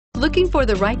Looking for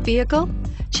the right vehicle?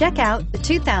 Check out the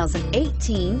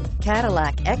 2018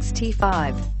 Cadillac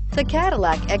XT5. The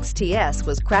Cadillac XTS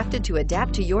was crafted to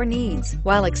adapt to your needs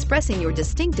while expressing your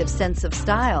distinctive sense of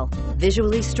style.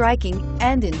 Visually striking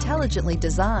and intelligently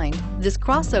designed, this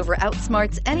crossover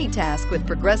outsmarts any task with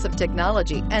progressive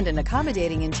technology and an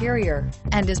accommodating interior,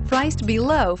 and is priced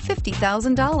below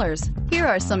 $50,000. Here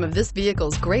are some of this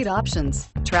vehicle's great options: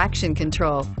 traction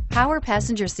control, power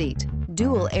passenger seat,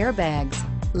 dual airbags,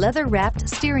 leather-wrapped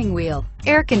steering wheel,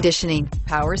 air conditioning,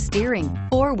 power steering,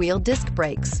 four-wheel disc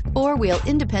brakes, four-wheel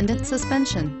independent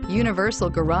suspension, universal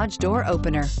garage door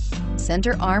opener,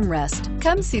 center armrest.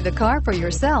 Come see the car for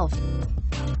yourself.